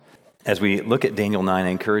As we look at Daniel 9, I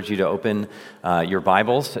encourage you to open your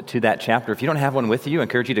Bibles to that chapter. If you don't have one with you, I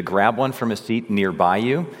encourage you to grab one from a seat nearby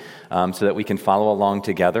you so that we can follow along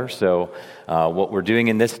together. So what we're doing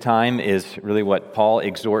in this time is really what Paul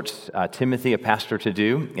exhorts Timothy, a pastor, to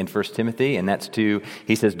do in 1 Timothy, and that's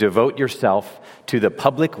he says, devote yourself to the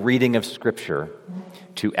public reading of Scripture,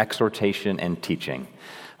 to exhortation and teaching.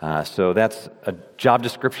 So that's a job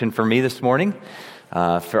description for me this morning.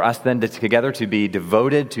 For us then together to be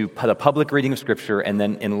devoted to the public reading of Scripture, and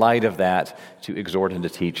then in light of that, to exhort and to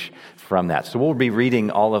teach from that. So we'll be reading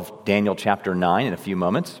all of Daniel chapter 9 in a few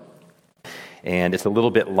moments. And it's a little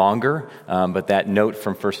bit longer, but that note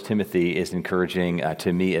from 1 Timothy is encouraging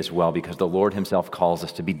to me as well, because the Lord himself calls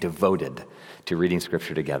us to be devoted to reading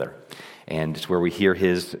Scripture together. And it's where we hear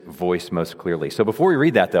his voice most clearly. So before we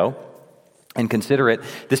read that, though, and consider it,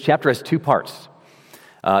 this chapter has two parts.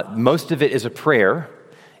 Most of it is a prayer,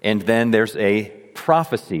 and then there's a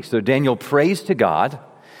prophecy. So Daniel prays to God,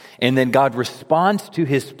 and then God responds to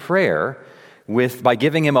his prayer by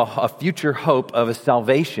giving him a future hope of a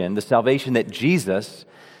salvation, the salvation that Jesus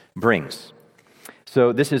brings.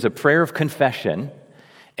 So this is a prayer of confession,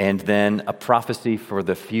 and then a prophecy for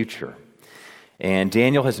the future. And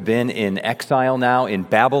Daniel has been in exile now in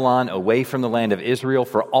Babylon, away from the land of Israel,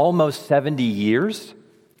 for almost 70 years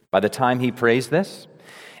by the time he prays this.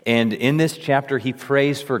 And in this chapter, he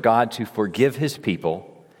prays for God to forgive his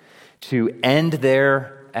people, to end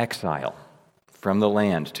their exile from the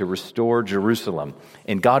land, to restore Jerusalem.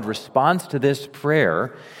 And God responds to this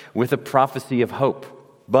prayer with a prophecy of hope.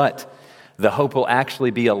 But the hope will actually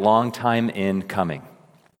be a long time in coming.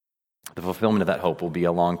 The fulfillment of that hope will be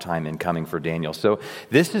a long time in coming for Daniel. So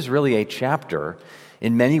this is really a chapter,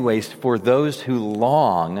 in many ways, for those who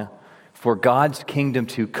long for God's kingdom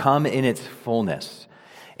to come in its fullness.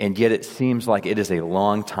 And yet it seems like it is a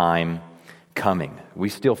long time coming. We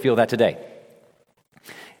still feel that today.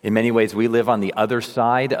 In many ways, we live on the other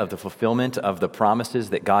side of the fulfillment of the promises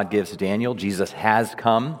that God gives Daniel. Jesus has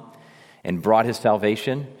come and brought his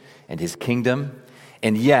salvation and his kingdom.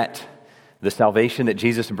 And yet, the salvation that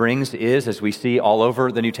Jesus brings is, as we see all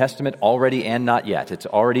over the New Testament, already and not yet. It's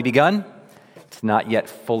already begun. It's not yet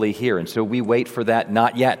fully here. And so we wait for that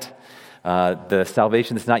not yet. The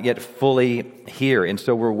salvation that's not yet fully here. And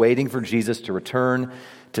so we're waiting for Jesus to return,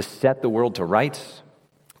 to set the world to rights,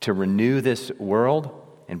 to renew this world,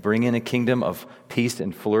 and bring in a kingdom of peace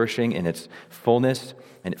and flourishing in its fullness.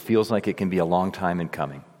 And it feels like it can be a long time in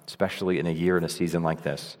coming, especially in a year and a season like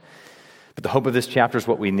this. But the hope of this chapter is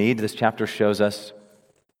what we need. This chapter shows us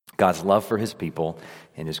God's love for his people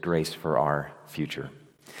and his grace for our future.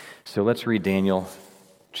 So let's read Daniel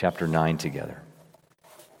chapter 9 together.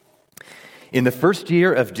 In the first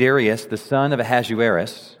year of Darius, the son of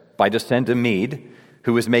Ahasuerus, by descent a Mede,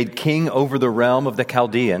 who was made king over the realm of the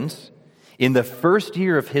Chaldeans, in the first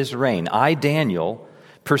year of his reign, I, Daniel,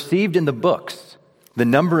 perceived in the books the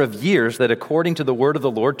number of years that, according to the word of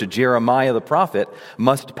the Lord to Jeremiah the prophet,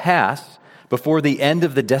 must pass before the end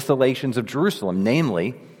of the desolations of Jerusalem,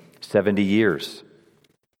 namely 70 years.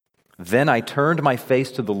 Then I turned my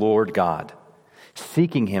face to the Lord God,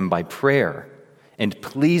 seeking him by prayer and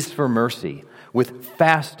pleas for mercy, with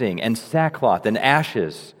fasting and sackcloth and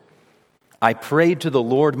ashes. I prayed to the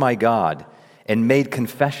Lord my God and made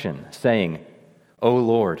confession, saying, O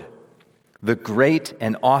Lord, the great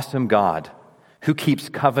and awesome God, who keeps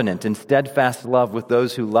covenant and steadfast love with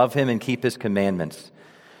those who love him and keep his commandments.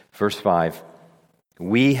 Verse 5,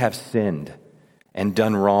 we have sinned and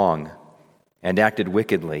done wrong and acted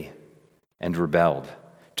wickedly and rebelled,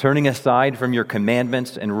 turning aside from your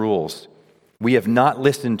commandments and rules. We have not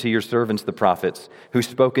listened to your servants, the prophets, who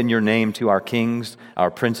spoke in your name to our kings,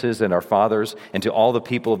 our princes, and our fathers, and to all the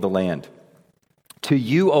people of the land. To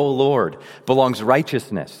you, O Lord, belongs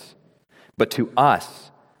righteousness, but to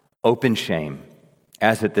us open shame,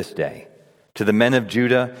 as at this day. To the men of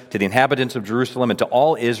Judah, to the inhabitants of Jerusalem, and to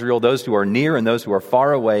all Israel, those who are near and those who are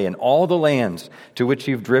far away, and all the lands to which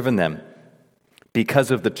you've driven them,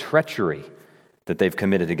 because of the treachery that they've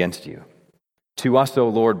committed against you. To us, O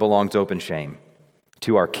Lord, belongs open shame,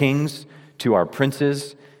 to our kings, to our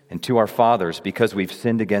princes, and to our fathers, because we've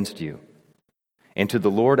sinned against you. And to the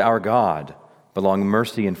Lord our God belong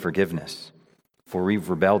mercy and forgiveness, for we've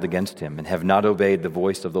rebelled against him and have not obeyed the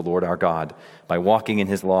voice of the Lord our God by walking in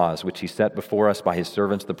his laws, which he set before us by his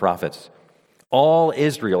servants the prophets. All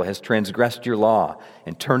Israel has transgressed your law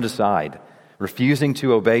and turned aside, refusing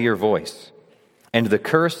to obey your voice. And the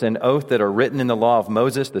curse and oath that are written in the law of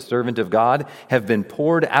Moses, the servant of God, have been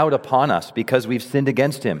poured out upon us because we've sinned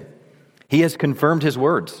against him. He has confirmed his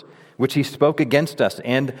words, which he spoke against us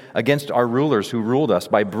and against our rulers who ruled us,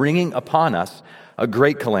 by bringing upon us a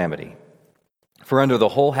great calamity. For under the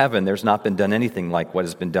whole heaven there's not been done anything like what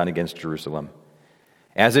has been done against Jerusalem.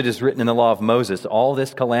 As it is written in the law of Moses, all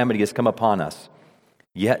this calamity has come upon us,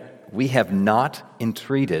 yet we have not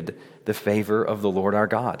entreated the favor of the Lord our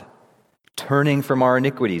God, turning from our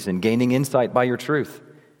iniquities and gaining insight by your truth.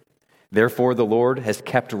 Therefore the Lord has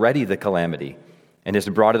kept ready the calamity and has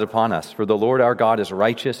brought it upon us. For the Lord our God is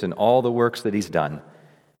righteous in all the works that he's done,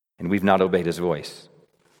 and we've not obeyed his voice.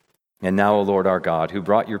 And now, O Lord our God, who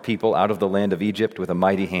brought your people out of the land of Egypt with a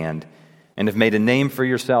mighty hand, and have made a name for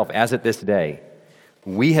yourself as at this day,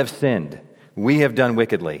 we have sinned, we have done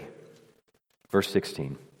wickedly. Verse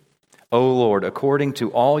 16. O Lord, according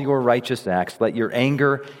to all your righteous acts, let your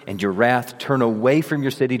anger and your wrath turn away from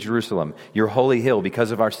your city Jerusalem, your holy hill,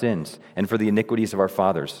 because of our sins and for the iniquities of our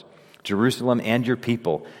fathers. Jerusalem and your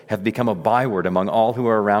people have become a byword among all who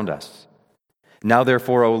are around us. Now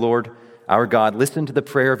therefore, O Lord, our God, listen to the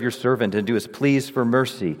prayer of your servant and do us pleas for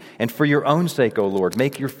mercy. And for your own sake, O Lord,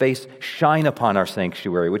 make your face shine upon our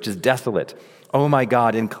sanctuary, which is desolate. O my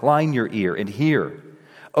God, incline your ear and hear.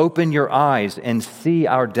 Open your eyes and see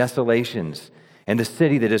our desolations and the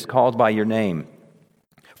city that is called by your name.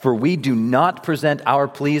 For we do not present our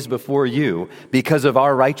pleas before you because of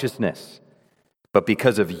our righteousness, but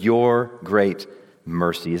because of your great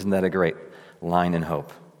mercy. Isn't that a great line in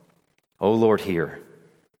hope? O Lord, hear.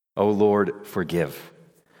 O Lord, forgive.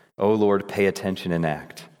 O Lord, pay attention and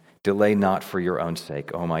act. Delay not for your own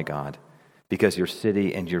sake, O my God, because your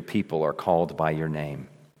city and your people are called by your name.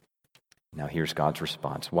 Now here's God's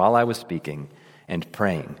response. While I was speaking and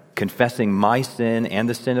praying, confessing my sin and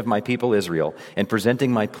the sin of my people Israel, and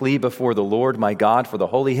presenting my plea before the Lord my God for the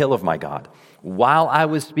holy hill of my God, while I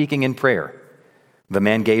was speaking in prayer, the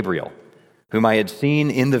man Gabriel, whom I had seen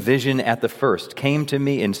in the vision at the first, came to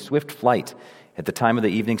me in swift flight at the time of the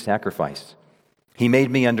evening sacrifice. He made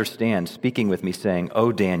me understand, speaking with me, saying,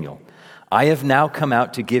 O Daniel, I have now come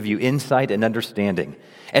out to give you insight and understanding.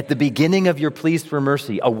 At the beginning of your pleas for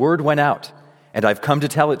mercy, a word went out, and I've come to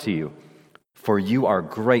tell it to you, for you are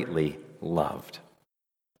greatly loved.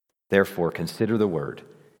 Therefore, consider the word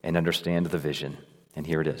and understand the vision. And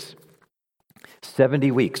here it is. 70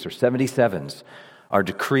 weeks or 77s are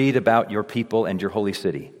decreed about your people and your holy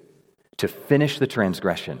city to finish the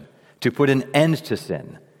transgression, to put an end to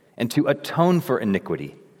sin, and to atone for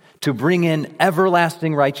iniquity, to bring in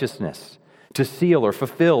everlasting righteousness, to seal or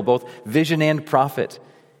fulfill both vision and prophet,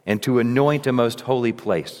 and to anoint a most holy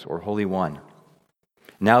place or holy one.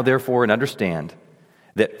 Now therefore, and understand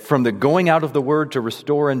that from the going out of the word to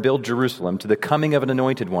restore and build Jerusalem to the coming of an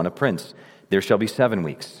anointed one, a prince, there shall be 7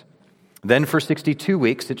 weeks. Then for 62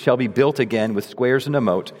 weeks it shall be built again with squares and a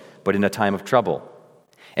moat, but in a time of trouble.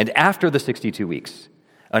 And after the 62 weeks,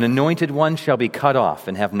 an anointed one shall be cut off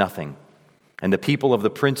and have nothing. And the people of the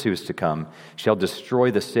prince who is to come shall destroy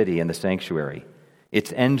the city and the sanctuary.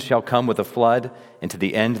 Its end shall come with a flood, and to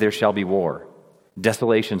the end there shall be war.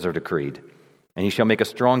 Desolations are decreed. And he shall make a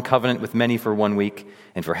strong covenant with many for 1 week,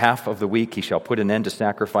 and for half of the week he shall put an end to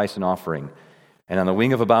sacrifice and offering. And on the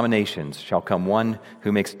wing of abominations shall come one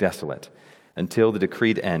who makes desolate, until the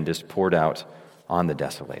decreed end is poured out on the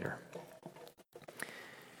desolator.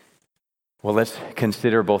 Well, let's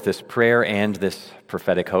consider both this prayer and this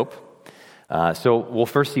prophetic hope. So we'll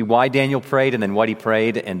first see why Daniel prayed, and then what he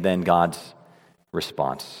prayed, and then God's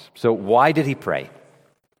response. So why did he pray?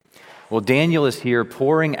 Well, Daniel is here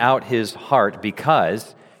pouring out his heart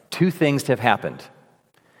because 2 things have happened.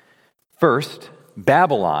 First,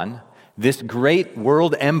 Babylon, this great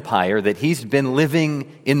world empire that he's been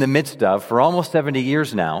living in the midst of for almost 70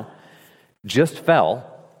 years now, just fell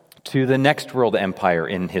to the next world empire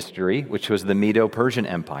in history, which was the Medo-Persian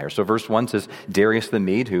Empire. So verse 1 says, Darius the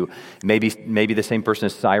Mede, who maybe the same person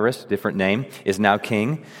as Cyrus, different name, is now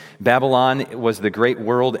king. Babylon was the great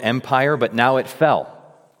world empire, but now it fell.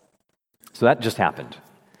 So that just happened.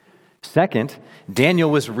 Second, Daniel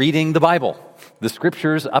was reading the Bible, the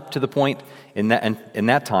scriptures up to the point in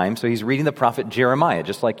that time. So he's reading the prophet Jeremiah,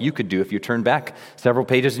 just like you could do if you turn back several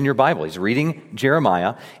pages in your Bible. He's reading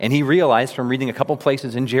Jeremiah, and he realized from reading a couple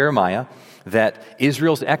places in Jeremiah that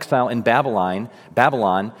Israel's exile in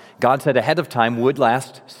Babylon, God said ahead of time would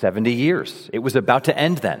last 70 years. It was about to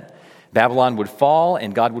end then. Babylon would fall,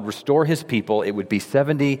 and God would restore his people. It would be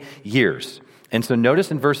 70 years. And so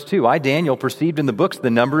notice in verse 2, I, Daniel, perceived in the books the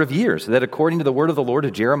number of years, that according to the word of the Lord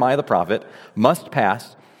to Jeremiah the prophet, must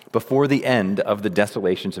pass before the end of the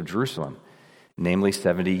desolations of Jerusalem, namely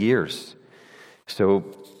 70 years. So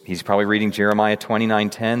he's probably reading Jeremiah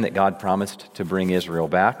 29:10, that God promised to bring Israel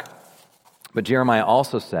back. But Jeremiah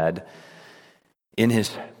also said in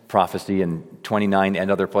his prophecy in 29 and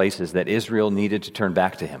other places that Israel needed to turn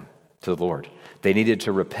back to him, to the Lord, They needed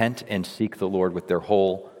to repent and seek the Lord with their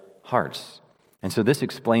whole hearts. And so this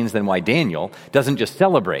explains then why Daniel doesn't just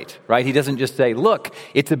celebrate, right? He doesn't just say, look,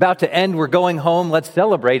 it's about to end, we're going home, let's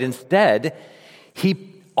celebrate. Instead, he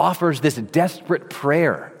offers this desperate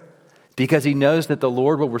prayer because he knows that the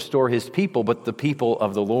Lord will restore his people, but the people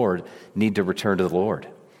of the Lord need to return to the Lord.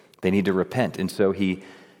 They need to repent. And so he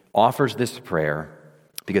offers this prayer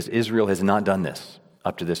because Israel has not done this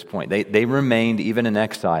up to this point. They remained, even in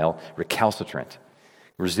exile, recalcitrant,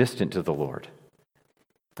 resistant to the Lord.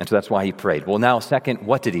 And so that's why he prayed. Well, now, second,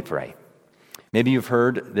 what did he pray? Maybe you've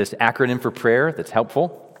heard this acronym for prayer that's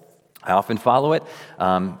helpful. I often follow it.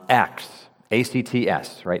 ACTS,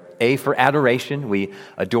 A-C-T-S, right? A for adoration. We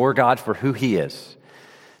adore God for who he is.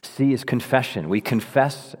 C is confession. We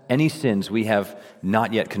confess any sins we have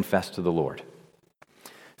not yet confessed to the Lord.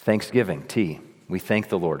 Thanksgiving, T. We thank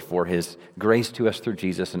the Lord for his grace to us through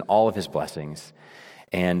Jesus and all of his blessings.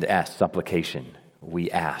 And S, supplication. We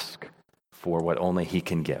ask for what only he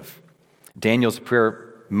can give. Daniel's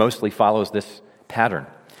prayer mostly follows this pattern.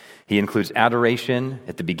 He includes adoration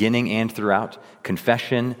at the beginning and throughout,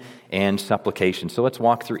 confession and supplication. So let's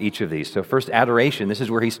walk through each of these. So first, adoration. This is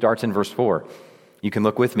where he starts in verse 4. You can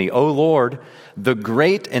look with me. O Lord, the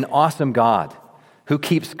great and awesome God, who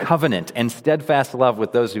keeps covenant and steadfast love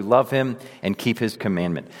with those who love him and keep his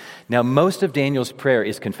commandment. Now, most of Daniel's prayer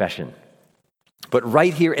is confession. But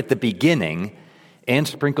right here at the beginning and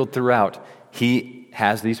sprinkled throughout, he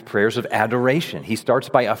has these prayers of adoration. He starts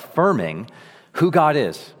by affirming who God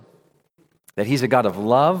is, that he's a God of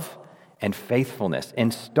love and faithfulness.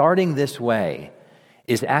 And starting this way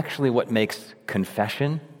is actually what makes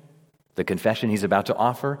confession, the confession he's about to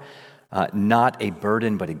offer, not a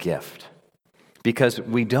burden but a gift. Because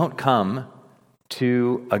we don't come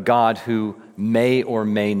to a God who may or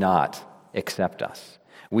may not accept us.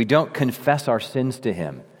 We don't confess our sins to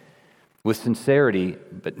him with sincerity,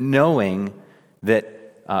 but knowing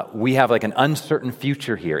that we have like an uncertain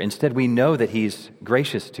future here. Instead, we know that he's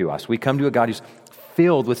gracious to us. We come to a God who's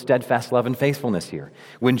filled with steadfast love and faithfulness here.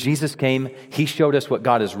 When Jesus came, he showed us what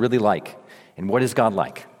God is really like. And what is God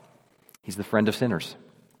like? He's the friend of sinners.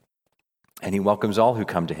 And he welcomes all who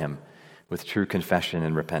come to him with true confession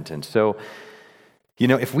and repentance. So,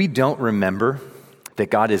 if we don't remember that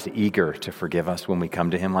God is eager to forgive us when we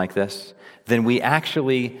come to him like this, then we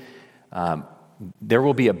actually, there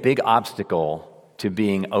will be a big obstacle to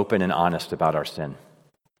being open and honest about our sin.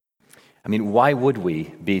 I mean, why would we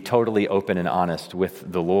be totally open and honest with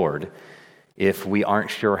the Lord if we aren't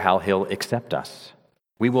sure how he'll accept us?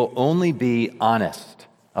 We will only be honest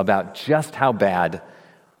about just how bad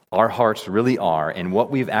our hearts really are and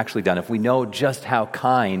what we've actually done if we know just how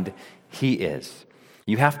kind he is.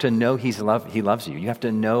 You have to know he loves you. You have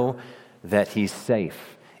to know that he's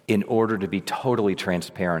safe in order to be totally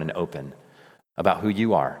transparent and open about who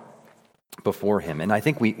you are before him. And I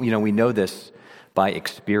think we know this by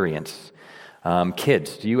experience.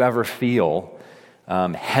 Kids, do you ever feel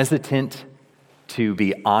hesitant to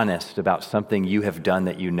be honest about something you have done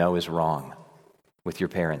that you know is wrong with your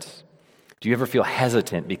parents? Do you ever feel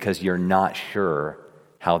hesitant because you're not sure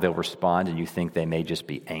how they'll respond and you think they may just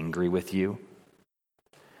be angry with you?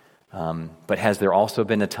 But has there also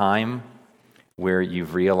been a time where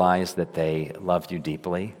you've realized that they loved you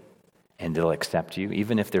deeply and they'll accept you?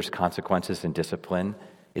 Even if there's consequences and discipline,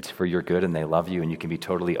 it's for your good and they love you and you can be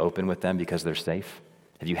totally open with them because they're safe?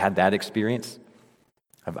 Have you had that experience?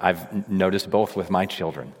 I've noticed both with my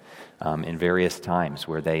children in various times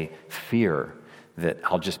where they fear that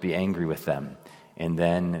I'll just be angry with them. And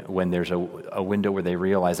then when there's a window where they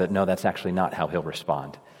realize that, no, that's actually not how he'll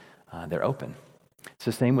respond, they're open. It's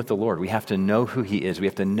the same with the Lord. We have to know who he is. We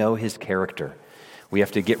have to know his character. We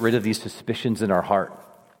have to get rid of these suspicions in our heart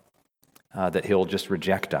that he'll just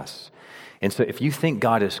reject us. And so if you think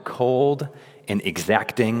God is cold and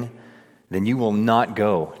exacting, then you will not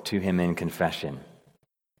go to him in confession.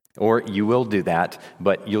 Or you will do that,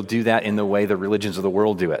 but you'll do that in the way the religions of the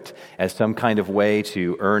world do it, as some kind of way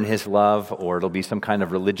to earn his love, or it'll be some kind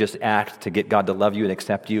of religious act to get God to love you and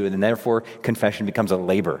accept you, and therefore confession becomes a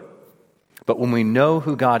labor. But when we know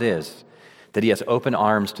who God is, that he has open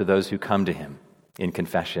arms to those who come to him in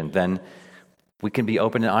confession, then we can be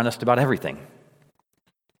open and honest about everything.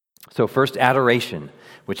 So first, adoration,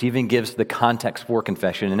 which even gives the context for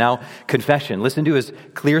confession. And now, confession. Listen to his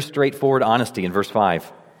clear, straightforward honesty in verse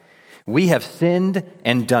 5. We have sinned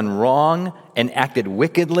and done wrong and acted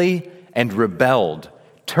wickedly and rebelled,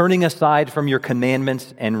 turning aside from your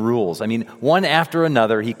commandments and rules. I mean, one after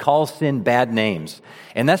another, he calls sin bad names.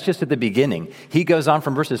 And that's just at the beginning. He goes on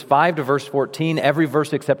from verses 5 to verse 14. Every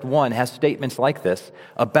verse except one has statements like this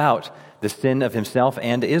about the sin of himself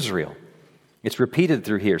and Israel. It's repeated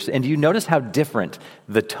through here. And do you notice how different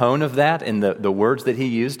the tone of that and the words that he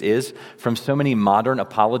used is from so many modern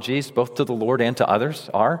apologies, both to the Lord and to others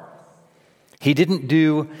are? He didn't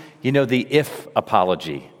do, the if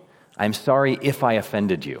apology. I'm sorry if I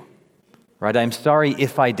offended you, right? I'm sorry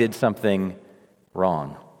if I did something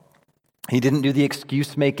wrong. He didn't do the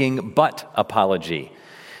excuse-making but apology.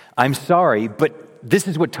 I'm sorry, but this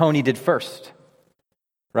is what Tony did first,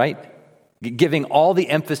 right? Giving all the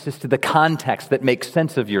emphasis to the context that makes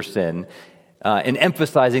sense of your sin and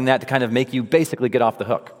emphasizing that to kind of make you basically get off the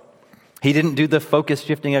hook. He didn't do the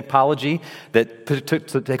focus-shifting apology that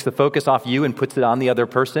takes the focus off you and puts it on the other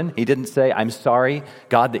person. He didn't say, I'm sorry,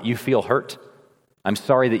 God, that you feel hurt. I'm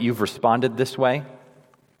sorry that you've responded this way.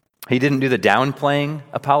 He didn't do the downplaying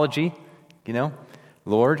apology.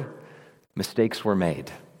 Lord, mistakes were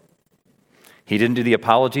made. He didn't do the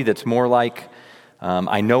apology that's more like,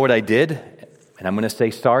 I know what I did, and I'm going to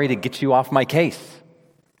say sorry to get you off my case.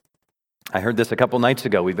 I heard this a couple nights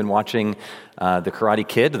ago. We've been watching The Karate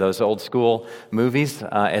Kid, those old school movies,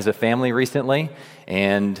 as a family recently.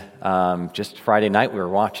 And just Friday night, we were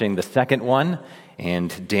watching the second one.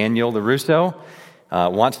 And Daniel LaRusso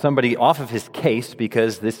wants somebody off of his case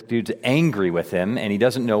because this dude's angry with him, and he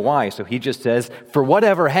doesn't know why. So he just says, for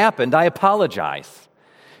whatever happened, I apologize.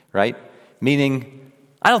 Right? Meaning,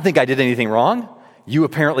 I don't think I did anything wrong. You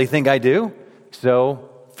apparently think I do. So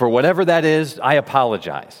for whatever that is, I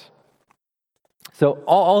apologize. So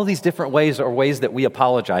all these different ways are ways that we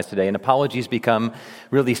apologize today, and apologies become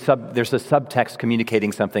really there's a subtext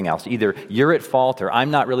communicating something else. Either you're at fault, or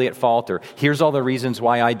I'm not really at fault, or here's all the reasons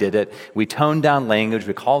why I did it. We tone down language,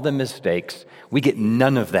 we call them mistakes. We get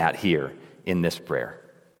none of that here in this prayer.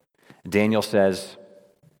 Daniel says,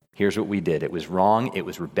 here's what we did. It was wrong, it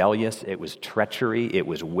was rebellious, it was treachery, it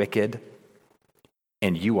was wicked,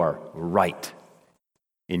 and you are right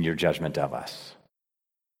in your judgment of us.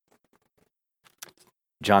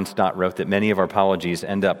 John Stott wrote that many of our apologies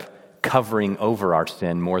end up covering over our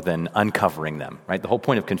sin more than uncovering them, right? The whole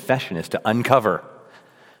point of confession is to uncover,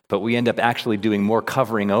 but we end up actually doing more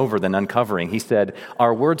covering over than uncovering. He said,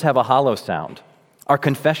 our words have a hollow sound. Our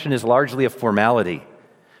confession is largely a formality.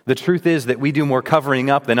 The truth is that we do more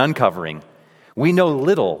covering up than uncovering. We know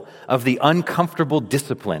little of the uncomfortable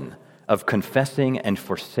discipline of confessing and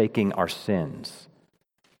forsaking our sins,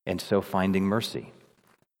 and so finding mercy.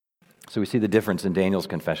 So we see the difference in Daniel's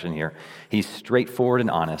confession here. He's straightforward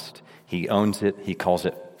and honest. He owns it. He calls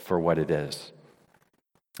it for what it is.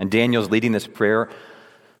 And Daniel's leading this prayer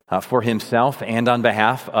for himself and on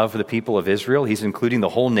behalf of the people of Israel. He's including the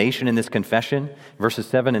whole nation in this confession. Verses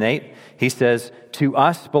 7 and 8, he says, to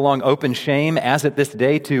us belong open shame, as at this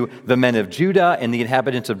day to the men of Judah and the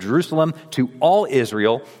inhabitants of Jerusalem, to all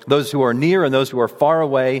Israel, those who are near and those who are far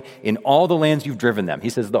away, in all the lands you've driven them. He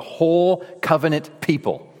says the whole covenant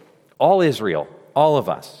people. All Israel, all of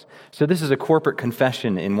us. So this is a corporate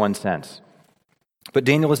confession in one sense. But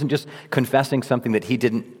Daniel isn't just confessing something that he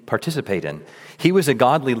didn't participate in. He was a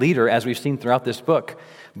godly leader, as we've seen throughout this book,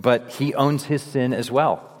 but he owns his sin as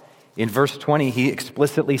well. In verse 20, he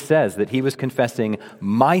explicitly says that he was confessing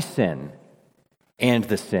my sin and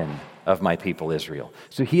the sin of my people Israel.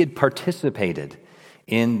 So he had participated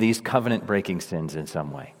in these covenant-breaking sins in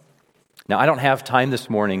some way. Now, I don't have time this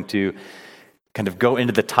morning to kind of go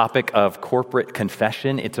into the topic of corporate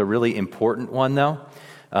confession. It's a really important one, though.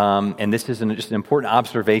 And this is just an important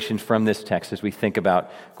observation from this text as we think about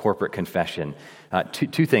corporate confession.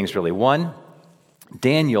 Two things, really. One,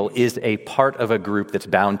 Daniel is a part of a group that's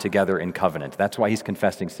bound together in covenant. That's why he's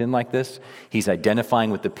confessing sin like this. He's identifying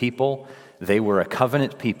with the people. They were a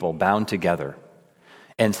covenant people bound together.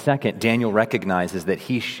 And second, Daniel recognizes that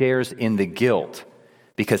he shares in the guilt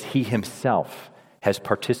because he himself has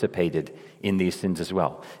participated in these sins as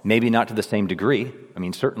well. Maybe not to the same degree.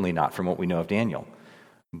 Certainly not from what we know of Daniel.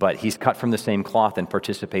 But he's cut from the same cloth and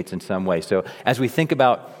participates in some way. So as we think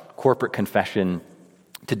about corporate confession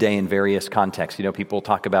today in various contexts, people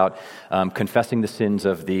talk about confessing the sins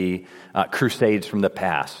of the crusades from the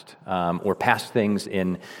past or past things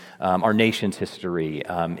in our nation's history.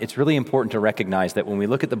 It's really important to recognize that when we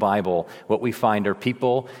look at the Bible, what we find are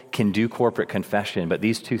people can do corporate confession, but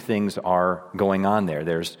these two things are going on there.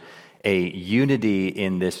 There's a unity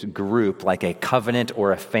in this group like a covenant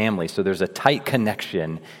or a family. So there's a tight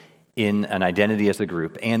connection in an identity as a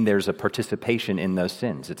group, and there's a participation in those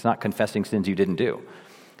sins. It's not confessing sins you didn't do.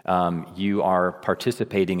 You are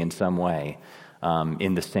participating in some way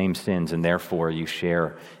in the same sins, and therefore you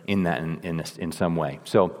share in that in some way.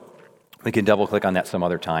 So we can double click on that some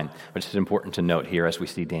other time, but it's important to note here as we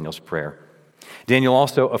see Daniel's prayer. Daniel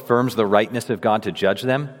also affirms the rightness of God to judge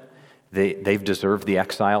them. They've deserved the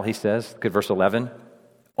exile, he says. Look at verse 11.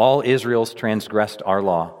 All Israel's transgressed our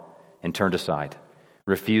law and turned aside.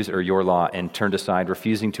 Your law and turned aside,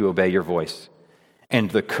 refusing to obey your voice.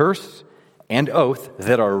 And the curse and oath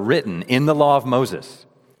that are written in the law of Moses,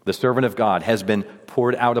 the servant of God, has been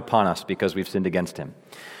poured out upon us because we've sinned against him.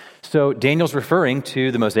 So Daniel's referring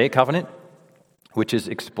to the Mosaic covenant, which is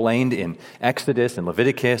explained in Exodus and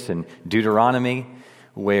Leviticus and Deuteronomy,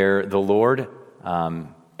 where the Lord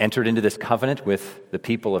entered into this covenant with the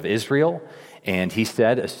people of Israel. And he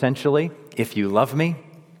said, essentially, if you love me,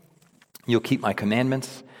 you'll keep my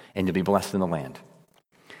commandments and you'll be blessed in the land.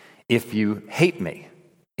 If you hate me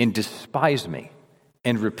and despise me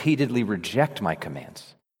and repeatedly reject my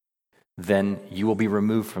commands, then you will be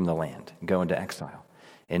removed from the land and go into exile.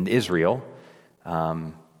 And Israel,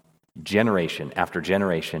 generation after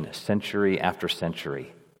generation, century after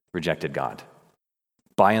century, rejected God.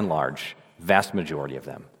 By and large, vast majority of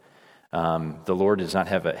them. The Lord does not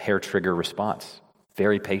have a hair-trigger response.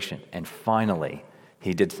 Very patient. And finally,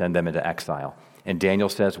 he did send them into exile. And Daniel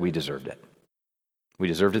says, we deserved it. We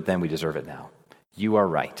deserved it then, we deserve it now. You are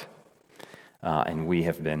right. And we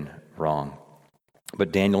have been wrong.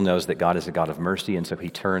 But Daniel knows that God is a God of mercy, and so he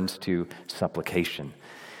turns to supplication.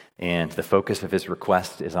 And the focus of his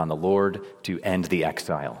request is on the Lord to end the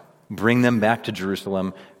exile. Bring them back to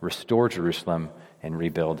Jerusalem, restore Jerusalem, and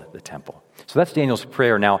rebuild the temple. So that's Daniel's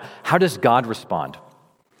prayer. Now, how does God respond?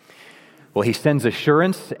 Well, he sends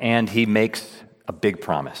assurance and he makes a big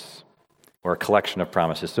promise, or a collection of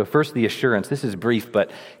promises. So first, the assurance. This is brief,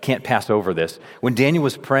 but can't pass over this. When Daniel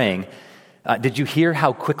was praying, did you hear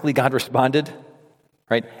how quickly God responded?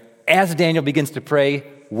 Right? As Daniel begins to pray,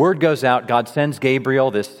 word goes out. God sends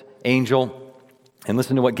Gabriel, this angel, and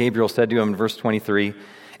listen to what Gabriel said to him in verse 23.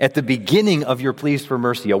 At the beginning of your pleas for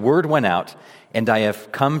mercy, a word went out, and I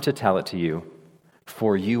have come to tell it to you,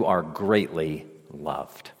 for you are greatly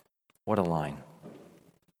loved. What a line.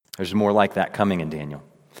 There's more like that coming in Daniel.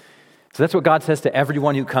 So that's what God says to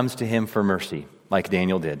everyone who comes to him for mercy, like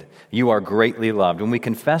Daniel did. You are greatly loved. When we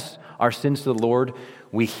confess our sins to the Lord,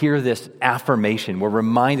 we hear this affirmation. We're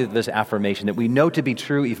reminded of this affirmation that we know to be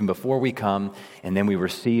true even before we come, and then we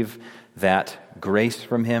receive that grace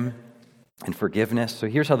from him and forgiveness. So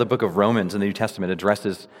here's how the book of Romans in the New Testament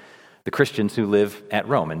addresses the Christians who live at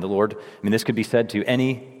Rome. And the Lord, this could be said to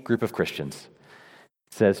any group of Christians.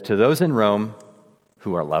 It says, to those in Rome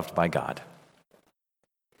who are loved by God.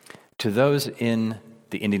 To those in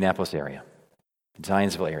the Indianapolis area,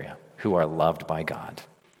 Zionsville area, who are loved by God.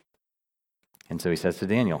 And so he says to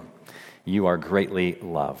Daniel, you are greatly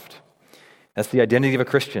loved. That's the identity of a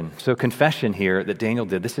Christian. So confession here that Daniel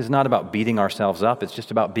did, this is not about beating ourselves up. It's just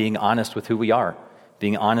about being honest with who we are,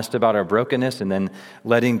 being honest about our brokenness, and then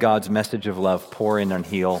letting God's message of love pour in and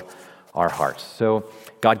heal our hearts. So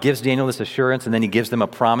God gives Daniel this assurance, and then he gives them a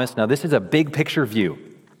promise. Now, this is a big picture view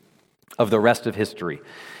of the rest of history.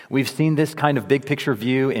 We've seen this kind of big picture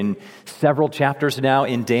view in several chapters now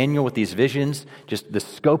in Daniel with these visions, just the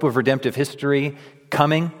scope of redemptive history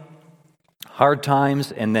coming, hard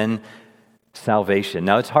times, and then salvation.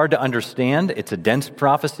 Now, it's hard to understand. It's a dense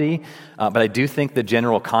prophecy, but I do think the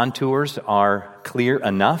general contours are clear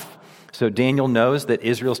enough. So Daniel knows that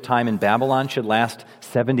Israel's time in Babylon should last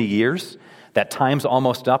 70 years. That time's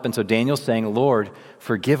almost up, and so Daniel's saying, Lord,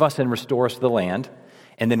 forgive us and restore us to the land.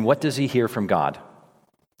 And then what does he hear from God?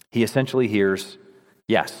 He essentially hears,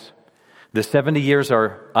 yes, the 70 years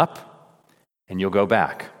are up, and you'll go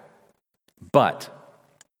back. But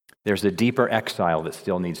there's a deeper exile that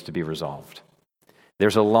still needs to be resolved.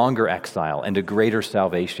 There's a longer exile and a greater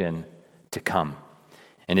salvation to come.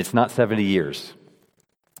 And it's not 70 years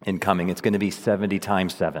in coming. It's going to be 70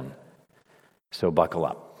 times 7. So buckle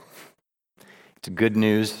up. It's good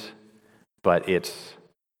news, but it's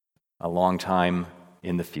a long time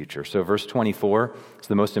in the future. So verse 24 is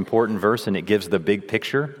the most important verse, and it gives the big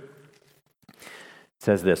picture. It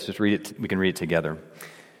says this, just read it. We can read it together.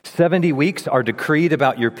 70 weeks are decreed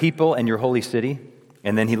about your people and your holy city.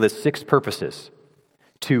 And then he lists 6 purposes: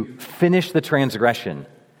 to finish the transgression,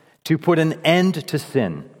 to put an end to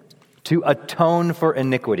sin, to atone for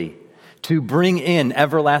iniquity, to bring in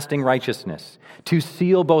everlasting righteousness, to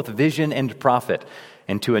seal both vision and prophet,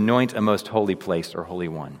 and to anoint a most holy place or holy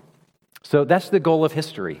one. So that's the goal of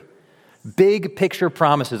history. Big picture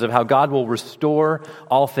promises of how God will restore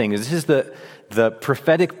all things. This is the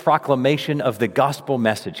prophetic proclamation of the gospel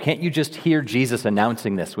message. Can't you just hear Jesus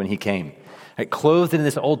announcing this when he came? Right, clothed in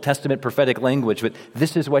this Old Testament prophetic language, but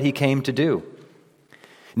this is what he came to do.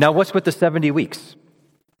 Now, what's with the 70 weeks?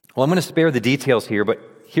 Well, I'm going to spare the details here, but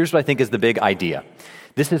here's what I think is the big idea.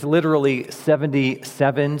 This is literally 70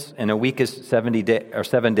 sevens, and a week is 7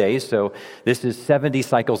 days, so this is 70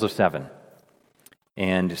 cycles of 7.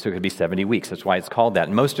 And so it could be 70 weeks. That's why it's called that.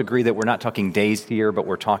 And most agree that we're not talking days here, but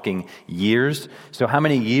we're talking years. So how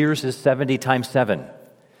many years is 70 times 7?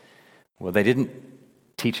 Well, they didn't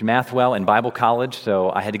teach math well in Bible college, so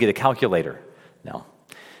I had to get a calculator. No,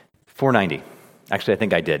 490. Actually, I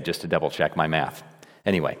think I did, just to double check my math.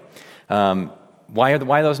 Anyway, why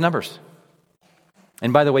are those numbers?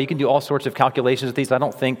 And by the way, you can do all sorts of calculations with these. I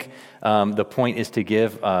don't think the point is to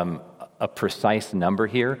give a precise number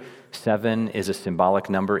here. 7 is a symbolic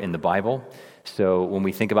number in the Bible. So when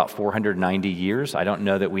we think about 490 years, I don't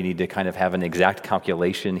know that we need to kind of have an exact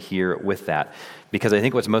calculation here with that. Because I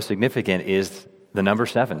think what's most significant is the number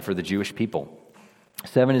 7 for the Jewish people.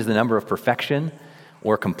 7 is the number of perfection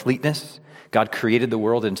or completeness. God created the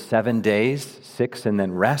world in 7 days, 6 and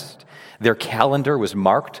then rest. Their calendar was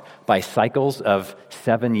marked by cycles of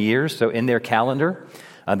 7 years. So in their calendar,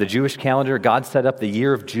 the Jewish calendar, God set up the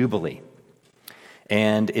year of Jubilee.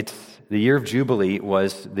 And the year of Jubilee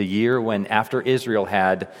was the year when after Israel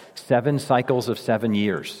had 7 cycles of 7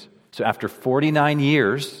 years. So after 49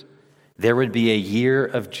 years, there would be a year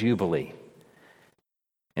of Jubilee.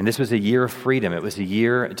 And this was a year of freedom. It was a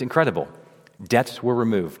year, it's incredible. Debts were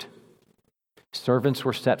removed. Servants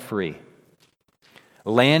were set free.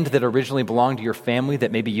 Land that originally belonged to your family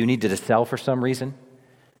that maybe you needed to sell for some reason,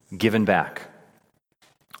 given back.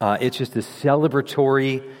 It's just this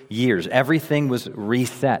celebratory years. Everything was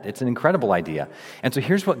reset. It's an incredible idea. And so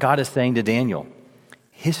here's what God is saying to Daniel.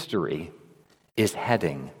 History is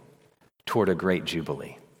heading toward a great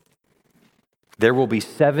jubilee. There will be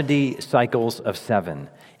 70 cycles of 7,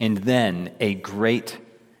 and then a great,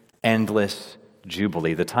 endless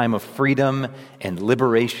jubilee. The time of freedom and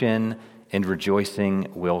liberation and rejoicing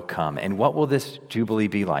will come. And what will this jubilee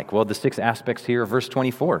be like? Well, the 6 aspects here of verse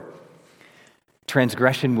 24.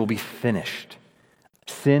 Transgression will be finished.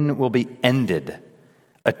 Sin will be ended.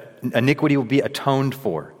 Iniquity will be atoned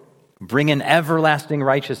for. Bring in everlasting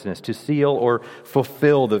righteousness to seal or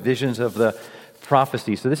fulfill the visions of the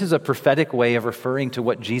prophecy. So this is a prophetic way of referring to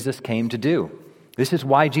what Jesus came to do. This is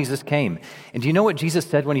why Jesus came. And do you know what Jesus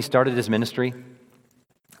said when he started his ministry?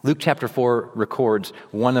 Luke chapter 4 records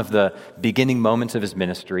one of the beginning moments of his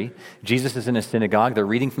ministry. Jesus is in a synagogue. They're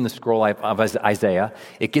reading from the scroll of Isaiah.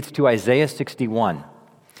 It gets to Isaiah 61.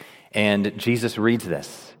 And Jesus reads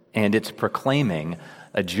this. And it's proclaiming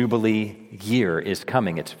a Jubilee year is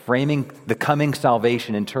coming. It's framing the coming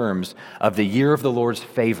salvation in terms of the year of the Lord's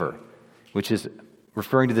favor, which is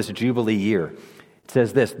referring to this Jubilee year. It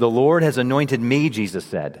says this, "The Lord has anointed me," Jesus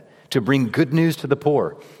said, "to bring good news to the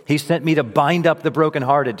poor. He sent me to bind up the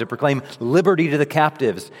brokenhearted, to proclaim liberty to the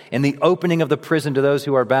captives, and the opening of the prison to those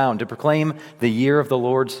who are bound, to proclaim the year of the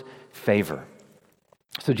Lord's favor."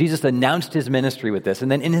 So Jesus announced his ministry with this, and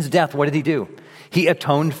then in his death, what did he do? He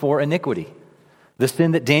atoned for iniquity. The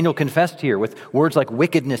sin that Daniel confessed here with words like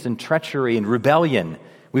wickedness and treachery and rebellion.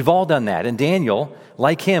 We've all done that. And Daniel,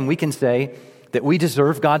 like him, we can say that we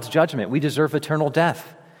deserve God's judgment. We deserve eternal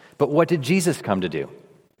death. But what did Jesus come to do?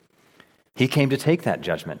 He came to take that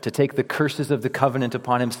judgment, to take the curses of the covenant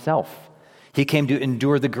upon himself. He came to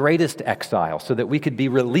endure the greatest exile so that we could be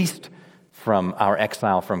released from our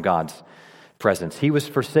exile from God's presence. He was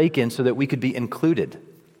forsaken so that we could be included.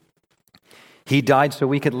 He died so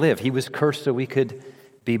we could live. He was cursed so we could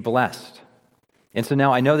be blessed. And so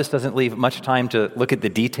now I know this doesn't leave much time to look at the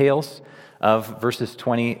details of verses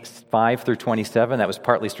 25 through 27. That was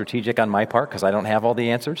partly strategic on my part because I don't have all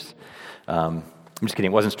the answers. I'm just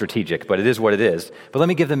kidding. It wasn't strategic, but it is what it is. But let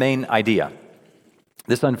me give the main idea.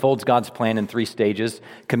 This unfolds God's plan in 3 stages.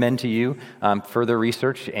 Commend to you further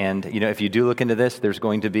research. And, if you do look into this, there's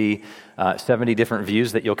going to be 70 different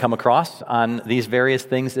views that you'll come across on these various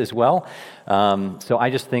things as well. So I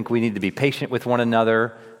just think we need to be patient with one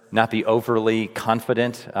another, not be overly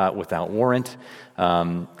confident without warrant.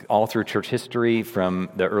 All through church history from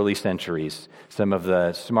the early centuries, some of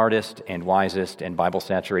the smartest and wisest and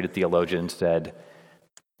Bible-saturated theologians said,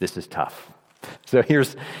 this is tough. So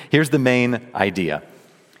here's the main idea.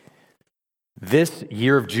 This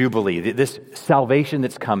year of Jubilee, this salvation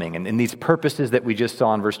that's coming, and these purposes that we just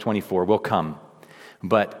saw in verse 24 will come.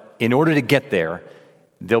 But in order to get there,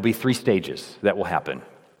 there'll be 3 stages that will happen.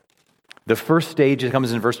 The first stage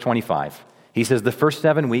comes in verse 25. He says, the first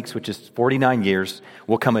 7 weeks, which is 49 years,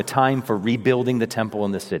 will come a time for rebuilding the temple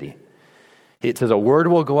and the city. It says a word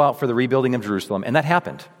will go out for the rebuilding of Jerusalem, and that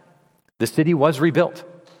happened. The city was rebuilt.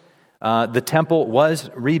 The temple was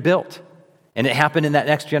rebuilt, and it happened in that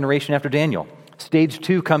next generation after Daniel. Stage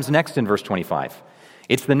 2 comes next in verse 25.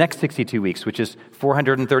 It's the next 62 weeks, which is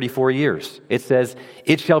 434 years. It says,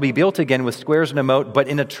 it shall be built again with squares and a moat, but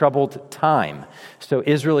in a troubled time. So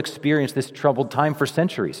Israel experienced this troubled time for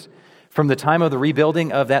centuries. From the time of the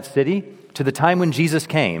rebuilding of that city to the time when Jesus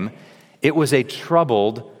came, it was a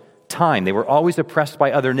troubled time. They were always oppressed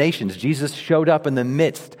by other nations. Jesus showed up in the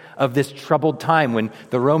midst of this troubled time when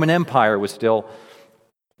the Roman Empire was still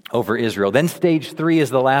over Israel. Then stage 3 is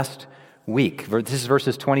the last week. This is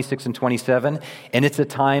verses 26 and 27, and it's a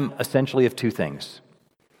time essentially of two things: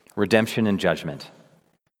 redemption and judgment.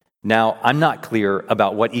 Now, I'm not clear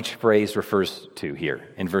about what each phrase refers to here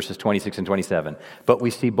in verses 26 and 27, but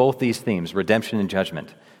we see both these themes, redemption and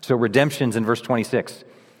judgment. So redemption's in verse 26.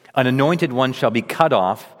 An anointed one shall be cut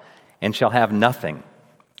off and shall have nothing.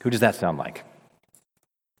 Who does that sound like?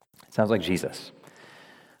 It sounds like Jesus.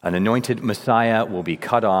 An anointed Messiah will be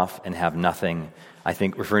cut off and have nothing. I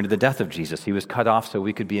think referring to the death of Jesus. He was cut off so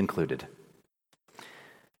we could be included.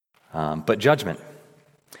 But judgment.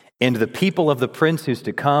 And the people of the prince who's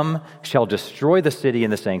to come shall destroy the city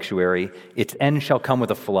and the sanctuary. Its end shall come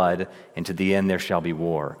with a flood, and to the end there shall be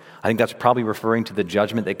war. I think that's probably referring to the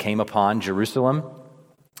judgment that came upon Jerusalem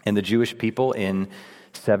and the Jewish people in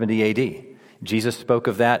 70 AD. Jesus spoke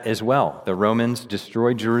of that as well. The Romans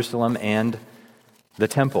destroyed Jerusalem and the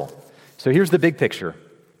temple. So here's the big picture.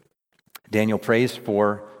 Daniel prays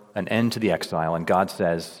for an end to the exile, and God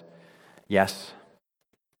says, yes,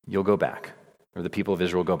 you'll go back, or the people of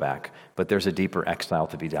Israel go back, but there's a deeper exile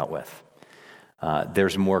to be dealt with.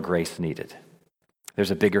 There's more grace needed.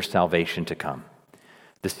 There's a bigger salvation to come.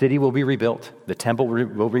 The city will be rebuilt, the temple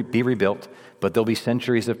will be rebuilt, but there'll be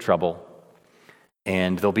centuries of trouble,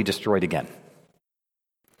 and they'll be destroyed again.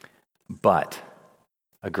 But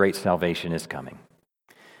a great salvation is coming.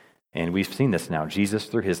 And we've seen this now. Jesus,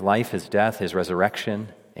 through his life, his death, his resurrection,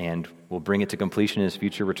 and will bring it to completion in his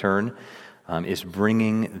future return, is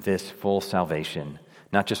bringing this full salvation,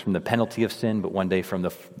 not just from the penalty of sin, but one day from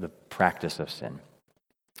the practice of sin.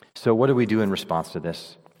 So what do we do in response to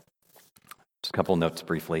this? Just a couple notes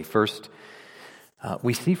briefly. First,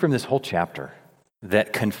 we see from this whole chapter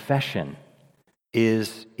that confession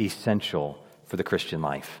is essential for the Christian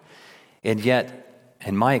life. And yet,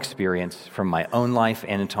 in my experience, from my own life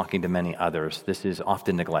and in talking to many others, this is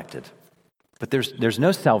often neglected. But there's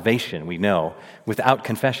no salvation, we know, without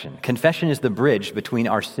confession. Confession is the bridge between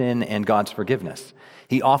our sin and God's forgiveness.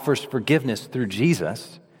 He offers forgiveness through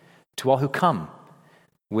Jesus to all who come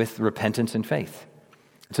with repentance and faith.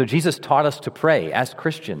 So Jesus taught us to pray as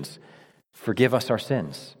Christians, forgive us our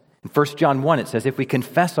sins. In 1 John 1, it says, if we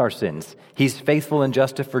confess our sins, he's faithful and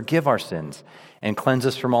just to forgive our sins and cleanse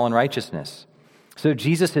us from all unrighteousness. So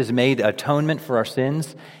Jesus has made atonement for our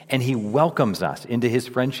sins, and he welcomes us into his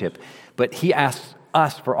friendship. But he asks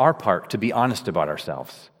us, for our part, to be honest about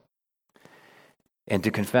ourselves and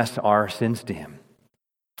to confess our sins to him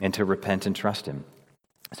and to repent and trust him.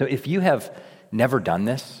 So if you have never done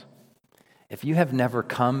this, if you have never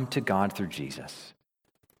come to God through Jesus,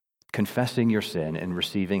 confessing your sin and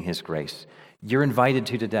receiving his grace, you're invited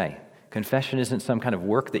to today. Confession isn't some kind of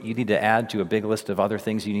work that you need to add to a big list of other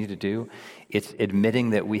things you need to do. It's admitting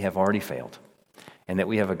that we have already failed and that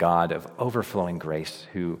we have a God of overflowing grace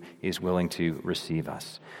who is willing to receive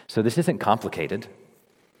us. So this isn't complicated,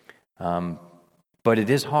 but it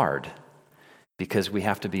is hard because we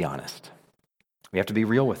have to be honest. We have to be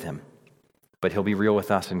real with him, but he'll be real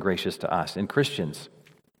with us and gracious to us. And Christians,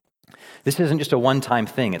 this isn't just a one-time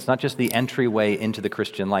thing. It's not just the entryway into the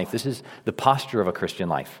Christian life. This is the posture of a Christian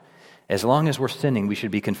life. As long as we're sinning, we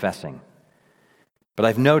should be confessing. But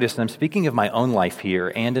I've noticed, and I'm speaking of my own life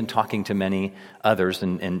here and in talking to many others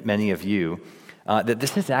and many of you, that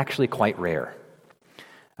this is actually quite rare.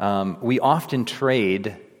 We often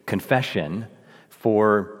trade confession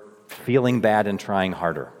for feeling bad and trying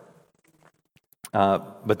harder.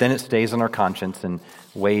 But then it stays on our conscience and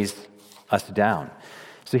weighs us down.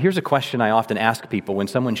 So here's a question I often ask people when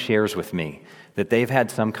someone shares with me that they've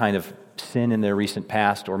had some kind of sin in their recent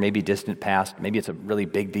past or maybe distant past. Maybe it's a really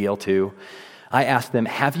big deal too. I ask them,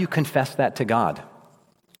 have you confessed that to God?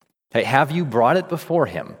 Hey, have you brought it before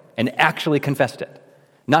him and actually confessed it?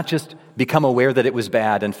 Not just become aware that it was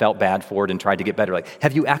bad and felt bad for it and tried to get better. Like,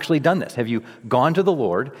 have you actually done this? Have you gone to the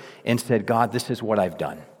Lord and said, God, this is what I've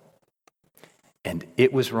done. And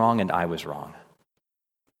it was wrong and I was wrong.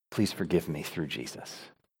 Please forgive me through Jesus.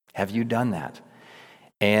 Have you done that?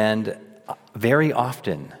 And very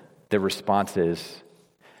often the response is,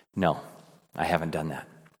 no, I haven't done that.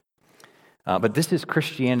 But this is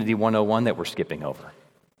Christianity 101 that we're skipping over.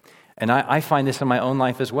 And I find this in my own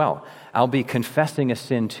life as well. I'll be confessing a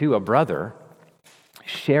sin to a brother,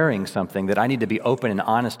 sharing something that I need to be open and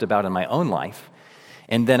honest about in my own life,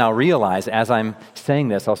 And then I'll realize, as I'm saying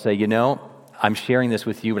this, I'll say, I'm sharing this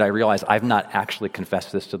with you, but I realize I've not actually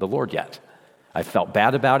confessed this to the Lord yet. I've felt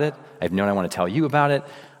bad about it. I've known I want to tell you about it.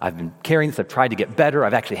 I've been carrying this. I've tried to get better.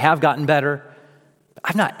 I've actually have gotten better.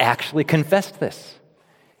 I've not actually confessed this.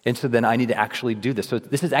 And so then I need to actually do this. So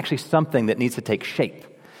this is actually something that needs to take shape,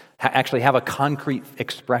 actually have a concrete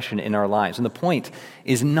expression in our lives. And the point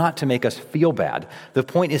is not to make us feel bad. The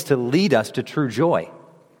point is to lead us to true joy.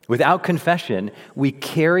 Without confession, we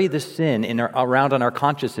carry the sin around on our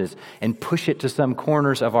consciences and push it to some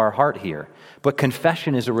corners of our heart here. But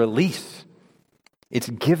confession is a release. It's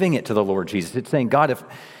giving it to the Lord Jesus. It's saying, God, if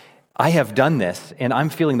I have done this and I'm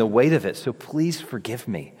feeling the weight of it, so please forgive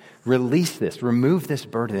me. Release this, remove this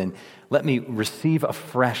burden, and let me receive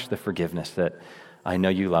afresh the forgiveness that I know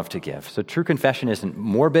you love to give. So true confession isn't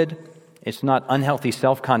morbid. It's not unhealthy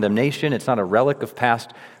self-condemnation. It's not a relic of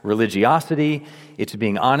past religiosity. It's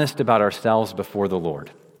being honest about ourselves before the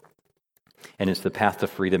Lord. And it's the path to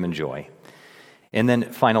freedom and joy. And then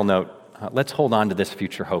final note, let's hold on to this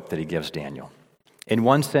future hope that he gives Daniel. In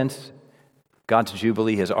one sense, God's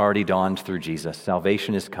jubilee has already dawned through Jesus.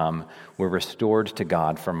 Salvation has come. We're restored to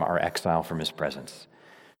God from our exile from his presence.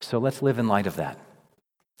 So let's live in light of that.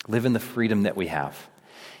 Live in the freedom that we have.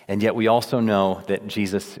 And yet we also know that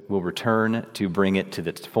Jesus will return to bring it to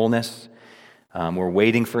its fullness. We're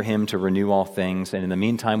waiting for him to renew all things. And in the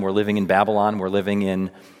meantime, we're living in Babylon. We're living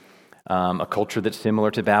in a culture that's similar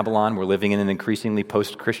to Babylon. We're living in an increasingly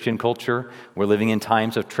post-Christian culture. We're living in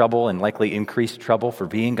times of trouble and likely increased trouble for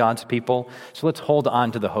being God's people. So let's hold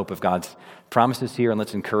on to the hope of God's promises here, and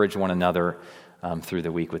let's encourage one another through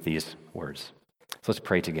the week with these words. So let's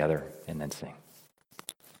pray together and then sing.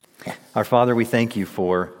 Our Father, we thank you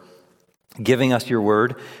for giving us your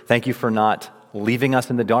word. Thank you for not leaving us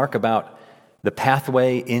in the dark about the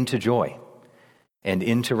pathway into joy and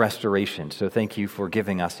into restoration. So thank you for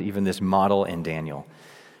giving us even this model in Daniel.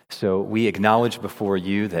 So we acknowledge before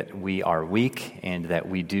you that we are weak and that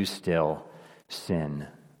we do still sin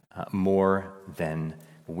more than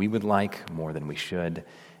we would like, more than we should.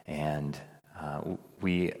 And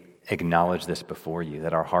we acknowledge this before you,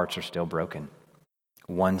 that our hearts are still broken.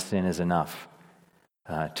 One sin is enough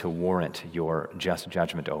to warrant your just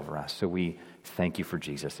judgment over us. So we thank you for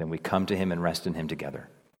Jesus, and we come to him and rest in him together,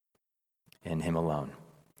 in him alone,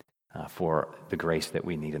 for the grace that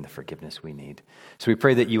we need and the forgiveness we need. So we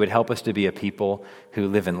pray that you would help us to be a people who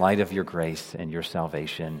live in light of your grace and your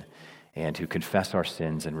salvation, and who confess our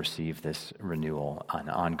sins and receive this renewal in an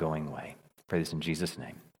ongoing way. Pray this in Jesus'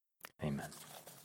 name. Amen.